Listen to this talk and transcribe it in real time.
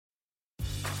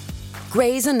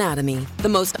Grey's Anatomy, the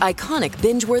most iconic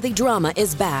binge-worthy drama,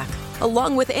 is back,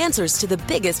 along with answers to the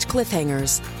biggest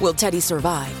cliffhangers. Will Teddy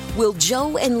survive? Will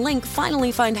Joe and Link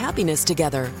finally find happiness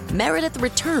together? Meredith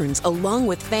returns along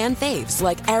with fan faves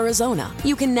like Arizona.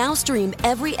 You can now stream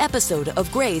every episode of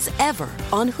Grey's ever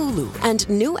on Hulu, and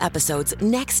new episodes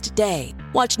next day.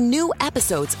 Watch new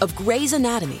episodes of Grey's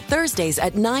Anatomy Thursdays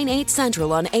at 9/8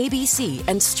 Central on ABC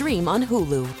and stream on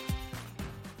Hulu.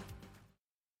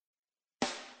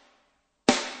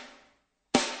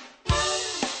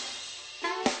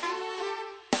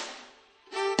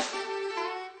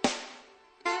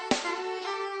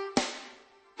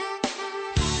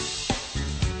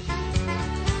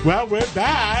 Well, we're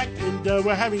back, and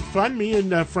we're having fun. Me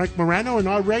and Frank Morano, and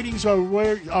our ratings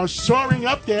are soaring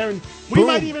up there, and we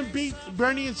might even beat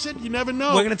Bernie and Sid. You never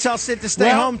know. We're going to tell Sid to stay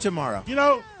home tomorrow. You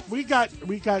know, we got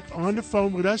on the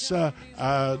phone with us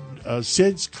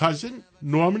Sid's cousin,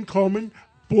 Norman Coleman,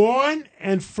 born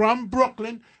and from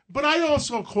Brooklyn, but I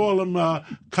also call him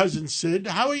Cousin Sid.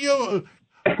 How are you?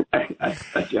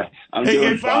 I'm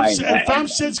doing fine. If I'm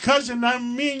Sid's cousin,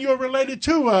 me and you are related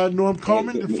too, Norm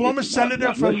Coleman, the former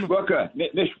senator from Bush Booker.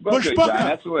 Bush John, Booker.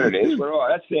 that's what it is.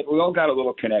 That's it. We all got a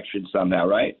little connection somehow,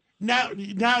 right?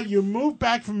 Now you moved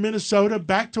back from Minnesota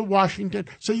back to Washington.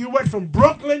 So you went from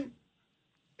Brooklyn.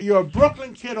 You're a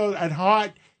Brooklyn kid at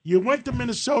heart. You went to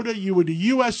Minnesota. You were the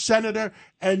U.S. senator,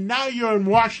 and now you're in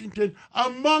Washington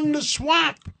among the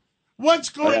swamp. What's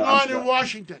going on in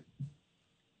Washington?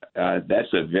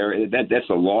 That's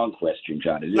a long question,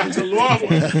 John. That's a long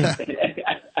one.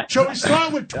 Shall we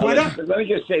start with Twitter? Let me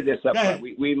just say this up front.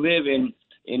 We live in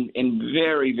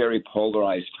very, very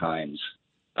polarized times,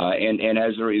 and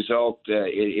as a result,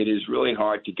 it is really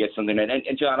hard to get something.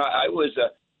 And John, I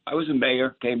was a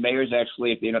mayor. Okay, mayors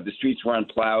actually, the streets weren't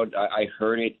plowed. I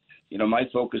heard it. My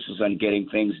focus was on getting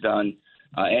things done.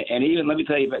 And even let me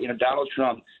tell you about Donald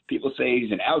Trump. People say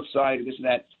he's an outsider, this and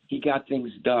that. He got things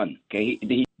done. Okay,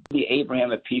 the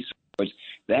Abraham of Peace Accords,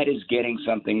 that is getting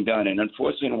something done. And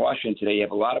unfortunately in Washington today, you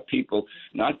have a lot of people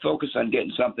not focused on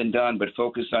getting something done, but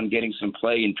focused on getting some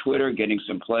play in Twitter, getting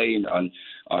some play on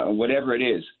whatever it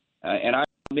is. And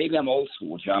maybe I'm old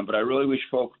school, John, but I really wish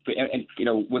folks, and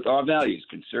with our values,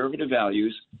 conservative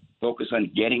values, focus on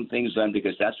getting things done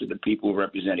because that's what the people who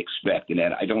represent expect. And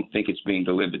I don't think it's being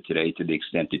delivered today to the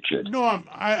extent it should. No,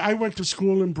 I went to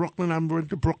school in Brooklyn. I went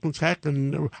to Brooklyn Tech,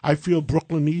 and I feel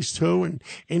Brooklynese too.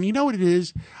 And you know what it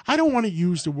is? I don't want to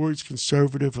use the words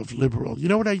conservative or liberal. You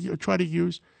know what I try to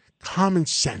use? Common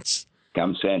sense.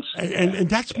 Common sense. And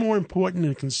that's more important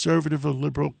than conservative or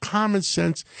liberal. Common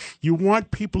sense. You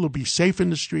want people to be safe in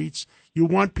the streets. You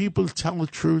want people to tell the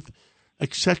truth,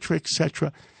 et cetera, et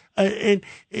cetera.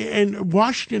 And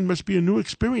Washington must be a new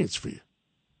experience for you.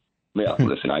 Well,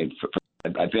 listen,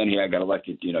 I've been here. I got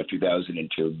elected,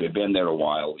 2002. I've been there a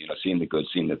while, seeing the good,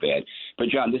 seeing the bad. But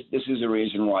John, this is a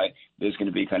reason why there's going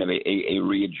to be kind of a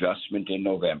readjustment in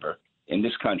November in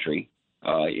this country,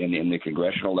 in the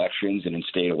congressional elections and in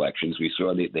state elections. We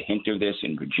saw the hint of this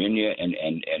in Virginia and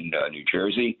New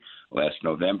Jersey last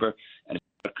November. And it's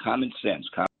about common sense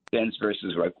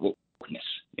versus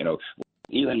wokeness.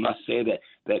 Elon Musk say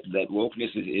that wokeness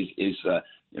is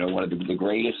one of the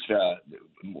greatest,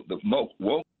 the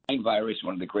woke virus,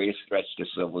 one of the greatest threats to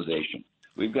civilization.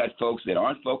 We've got folks that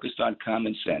aren't focused on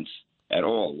common sense at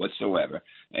all whatsoever.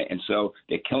 And so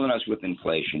they're killing us with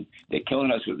inflation. They're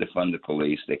killing us with the fund of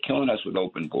police. They're killing us with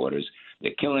open borders.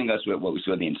 They're killing us with what we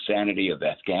saw, the insanity of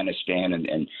Afghanistan.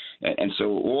 And so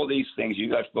all these things, you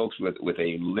got folks with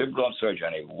a liberal,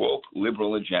 on a woke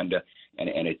liberal agenda,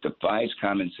 and it defies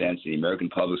common sense. The American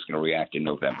public's going to react in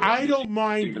November. I don't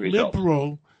mind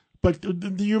liberal, but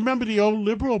do you remember the old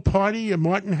Liberal Party and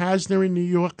Martin Hasner in New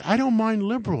York? I don't mind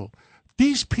liberal.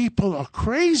 These people are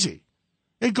crazy.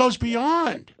 It goes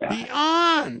beyond.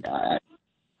 I'm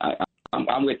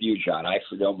with you, John. I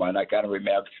actually don't mind. I kind of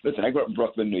remember. Listen, I grew up in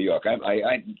Brooklyn, New York.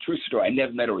 True story. I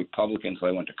never met a Republican until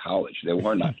I went to college. There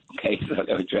were none. Okay, so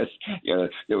they were just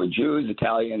there were Jews,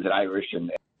 Italians, and Irish, and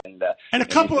a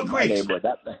couple of Greeks.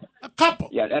 A couple.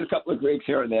 Yeah, and a couple of Greeks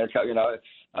here and there.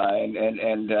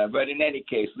 But in any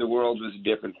case, the world was a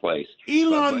different place.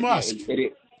 Elon Musk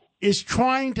is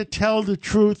trying to tell the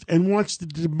truth and wants to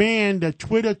demand that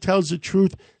Twitter tells the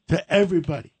truth to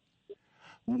everybody.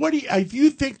 What do you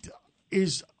think?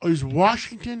 Is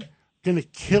Washington going to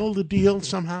kill the deal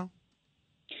somehow?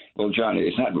 Well, John,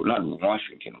 it's not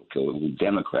Washington who killed it. The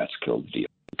Democrats killed the deal.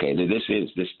 Okay,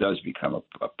 this does become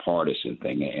a partisan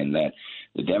thing, and that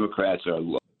the Democrats are.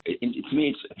 To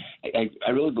me, I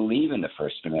really believe in the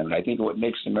First Amendment. I think what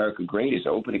makes America great is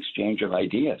open exchange of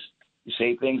ideas. You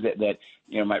say things that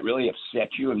might really upset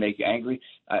you and make you angry.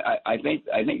 I think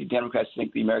the Democrats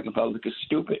think the American public is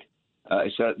stupid.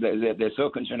 So they're so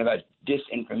concerned about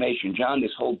disinformation. John,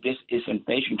 this whole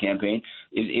disinformation campaign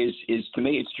is to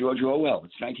me, it's George Orwell.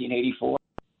 It's 1984.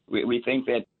 We think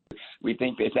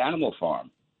it's Animal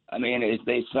Farm. I mean,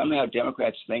 they somehow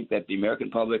Democrats think that the American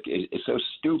public is so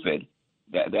stupid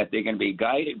that they're going to be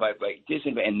guided by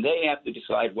disinformation, and they have to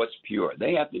decide what's pure.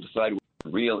 They have to decide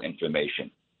what's real information.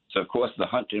 So, of course, the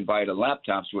Hunter and Biden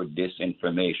laptops were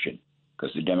disinformation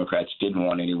because the Democrats didn't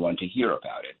want anyone to hear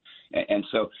about it. And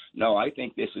so, no, I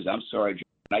think this is, I'm sorry,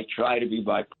 John, I try to be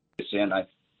bipartisan.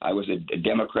 I was a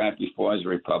Democrat before I was a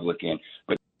Republican,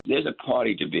 but there's a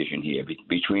party division here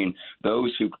between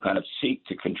those who kind of seek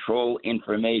to control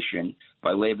information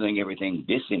by labeling everything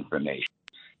disinformation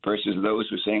versus those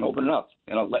who are saying, open it up.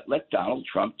 Let Donald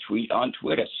Trump tweet on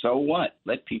Twitter. So what?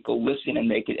 Let people listen and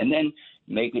make it, and then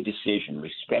make a decision.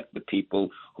 Respect the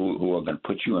people who are going to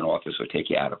put you in office or take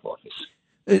you out of office.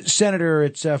 Senator,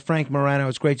 it's Frank Morano.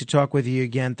 It's great to talk with you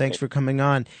again. Thanks for coming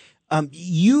on.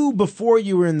 You, before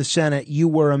you were in the Senate, you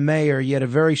were a mayor. You had a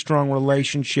very strong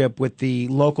relationship with the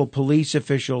local police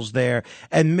officials there.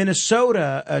 And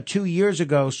Minnesota, 2 years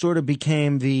ago, sort of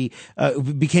became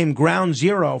ground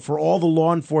zero for all the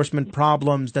law enforcement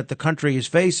problems that the country is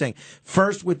facing.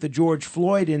 First with the George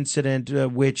Floyd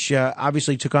incident, which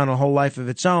obviously took on a whole life of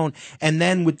its own. And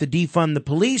then with the defund the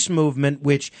police movement,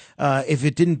 which, if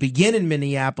it didn't begin in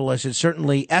Minneapolis, it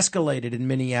certainly escalated in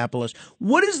Minneapolis.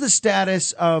 What is the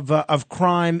status of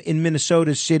crime in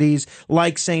Minnesota cities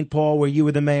like St. Paul, where you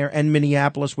were the mayor, and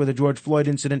Minneapolis, where the George Floyd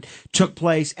incident took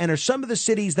place? And are some of the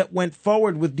cities that went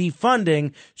forward with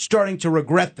defunding starting to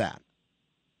regret that?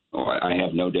 Oh, I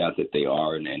have no doubt that they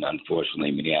are. And unfortunately,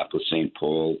 Minneapolis, St.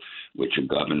 Paul, which are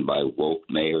governed by woke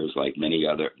mayors like many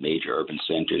other major urban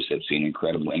centers, have seen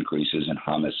incredible increases in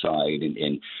homicide and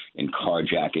in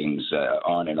carjackings,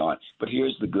 on and on. But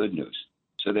here's the good news.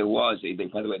 So there was,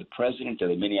 by the way, the president of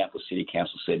the Minneapolis City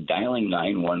Council said dialing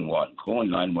 911, calling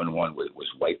 911 was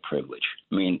white privilege.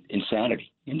 I mean,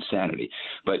 insanity.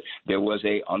 But there was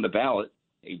on the ballot,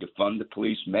 a defund the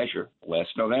police measure last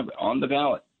November on the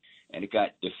ballot, and it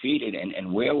got defeated.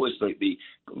 And where was the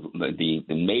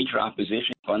major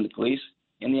opposition to defund the police?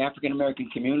 In the African American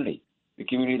community, the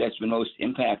community that's been most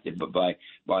impacted by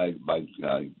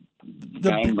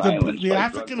gang violence. The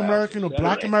African American or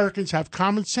Black Americans have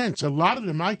common sense. A lot of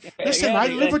them. I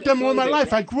live with them all my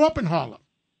life. I grew up in Harlem.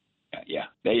 Yeah,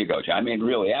 there you go, John. I mean,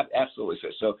 really, absolutely.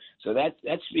 So that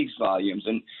speaks volumes.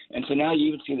 And so now you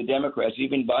even see the Democrats,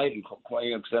 even Biden,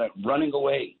 running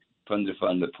away from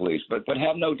the police. But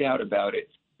have no doubt about it.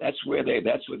 That's what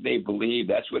they believe.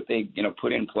 That's what they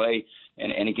put in play.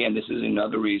 And again, this is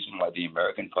another reason why the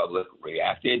American public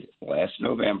reacted last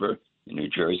November in New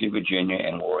Jersey, Virginia,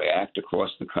 and will react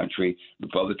across the country.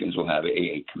 Republicans will have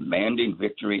a commanding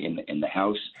victory in the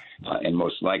House, and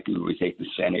most likely will take the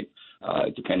Senate,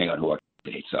 depending on who our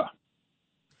candidates are.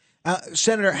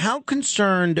 Senator, how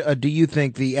concerned do you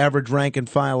think the average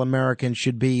rank-and-file American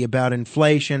should be about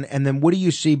inflation? And then what do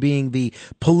you see being the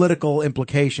political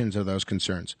implications of those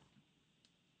concerns?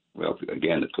 Well,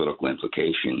 again, the political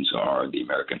implications are the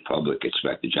American public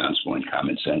expected John Spoyne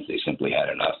common sense. They simply had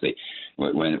enough.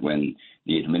 When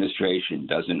the administration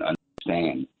doesn't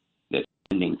understand that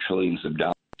spending trillions of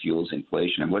dollars fuels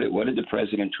inflation. And what did the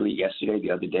president tweet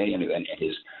the other day? And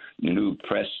his new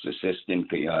press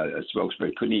assistant,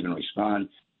 spokesperson, couldn't even respond.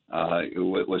 It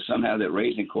was somehow that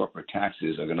raising corporate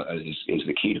taxes is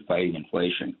the key to fighting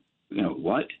inflation. You know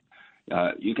what?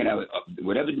 You can have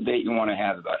whatever debate you want to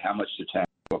have about how much to tax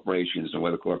corporations and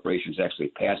whether corporations actually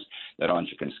pass that on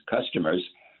to customers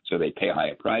so they pay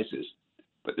higher prices.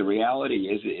 But the reality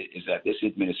is that this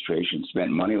administration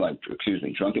spent money like,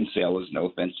 drunken sailors, no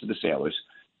offense to the sailors,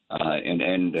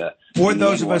 or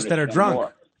those of us that are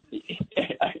drunk.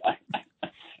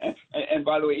 And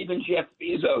by the way, even Jeff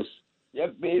Bezos,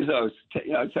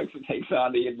 takes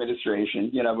on the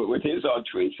administration, but with his own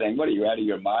tweet saying, "What are you out of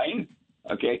your mind?"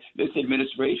 Okay, this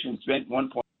administration spent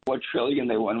 $1.4 trillion.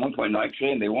 They won $1.9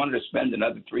 trillion. They wanted to spend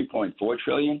another $3.4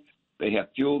 trillion. They have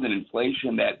fueled an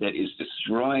inflation that is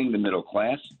destroying the middle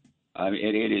class.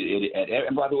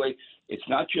 And by the way, it's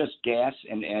not just gas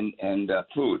and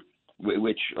food,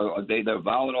 which they're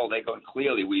volatile. They go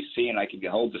clearly. We see, and I could get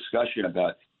a whole discussion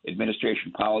about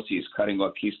administration policies, cutting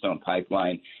off Keystone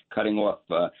Pipeline, cutting off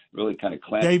really kind of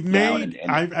clamping down.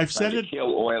 I've said it.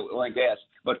 Kill oil and gas.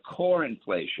 But core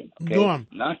inflation, okay,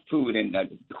 not food, and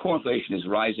core inflation is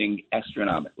rising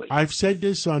astronomically. I've said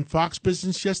this on Fox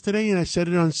Business yesterday, and I said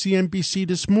it on CNBC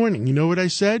this morning. You know what I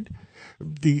said?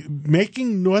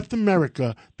 making North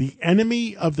America the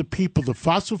enemy of the people, the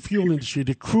fossil fuel industry,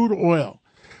 the crude oil.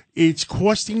 It's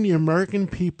costing the American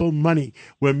people money.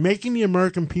 We're making the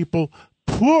American people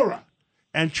poorer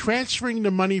and transferring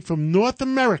the money from North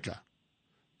America,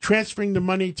 transferring the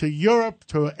money to Europe,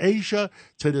 to Asia,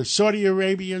 to the Saudi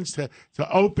Arabians, to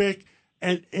OPEC.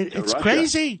 And it's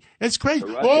crazy. It's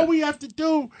crazy. All we have to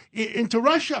do into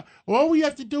Russia, all we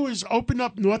have to do is open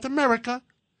up North America.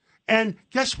 And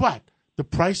guess what? The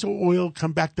price of oil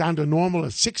come back down to normal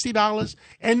at $60,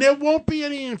 and there won't be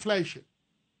any inflation.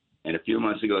 And a few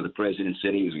months ago, the president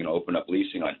said he was going to open up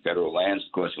leasing on federal lands.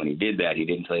 Of course, when he did that, he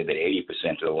didn't tell you that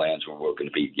 80% of the lands were going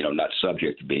to be, not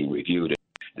subject to being reviewed,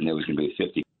 and there was going to be a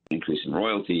 50% increase in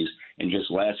royalties. And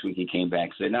just last week, he came back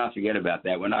and said, "No, forget about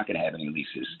that. We're not going to have any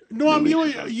leases." Norm, you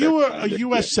were a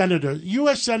U.S. senator.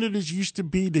 U.S. senators used to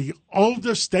be the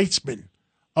older statesmen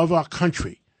of our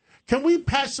country. Can we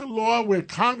pass a law where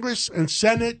Congress and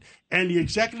Senate and the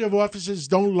executive offices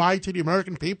don't lie to the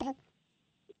American people?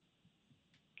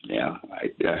 Yeah,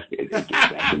 it gets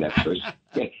back to that first.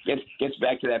 Gets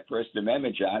back to that First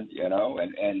Amendment, John.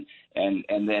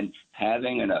 And then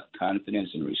having enough confidence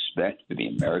and respect for the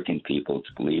American people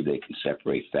to believe they can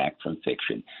separate fact from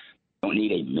fiction. We don't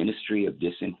need a ministry of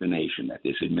disinformation that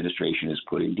this administration is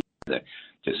putting together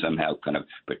to somehow kind of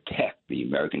protect the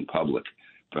American public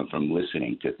from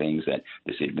listening to things that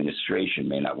this administration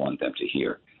may not want them to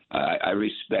hear. I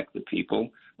respect the people.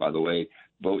 By the way,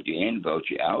 vote you in, vote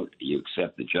you out. You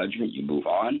accept the judgment, you move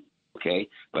on. Okay,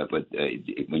 but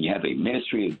when you have a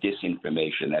ministry of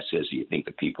disinformation, that says you think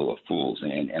the people are fools,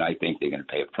 and I think they're going to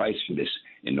pay a price for this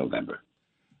in November.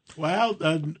 Well,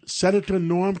 Senator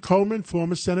Norm Coleman,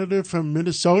 former senator from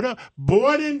Minnesota,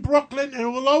 born in Brooklyn,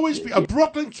 and will always be a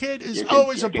Brooklyn kid. Is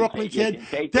always a Brooklyn kid. You can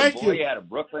take Thank the boy you. out of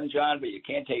Brooklyn, John, but you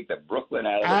can't take the Brooklyn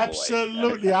out of the boy.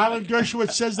 Absolutely. Alan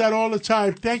Dershowitz says that all the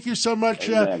time. Thank you so much,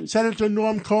 Senator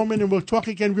Norm Coleman, and we'll talk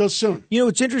again real soon. You know,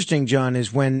 what's interesting, John,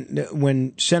 is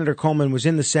when Senator Coleman was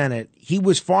in the Senate, he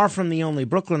was far from the only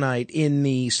Brooklynite in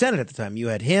the Senate at the time. You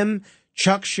had him,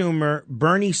 Chuck Schumer,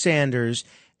 Bernie Sanders,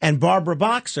 and Barbara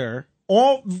Boxer,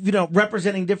 all,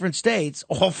 representing different states,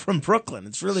 all from Brooklyn.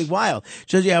 It's really wild.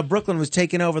 Shows you how Brooklyn was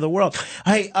taking over the world.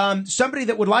 Hey, somebody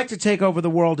that would like to take over the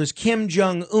world is Kim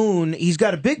Jong-un. He's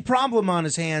got a big problem on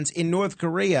his hands in North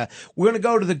Korea. We're going to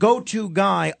go to the go-to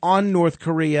guy on North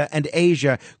Korea and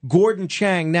Asia, Gordon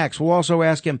Chang, next. We'll also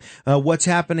ask him what's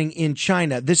happening in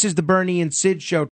China. This is the Bernie and Sid Show.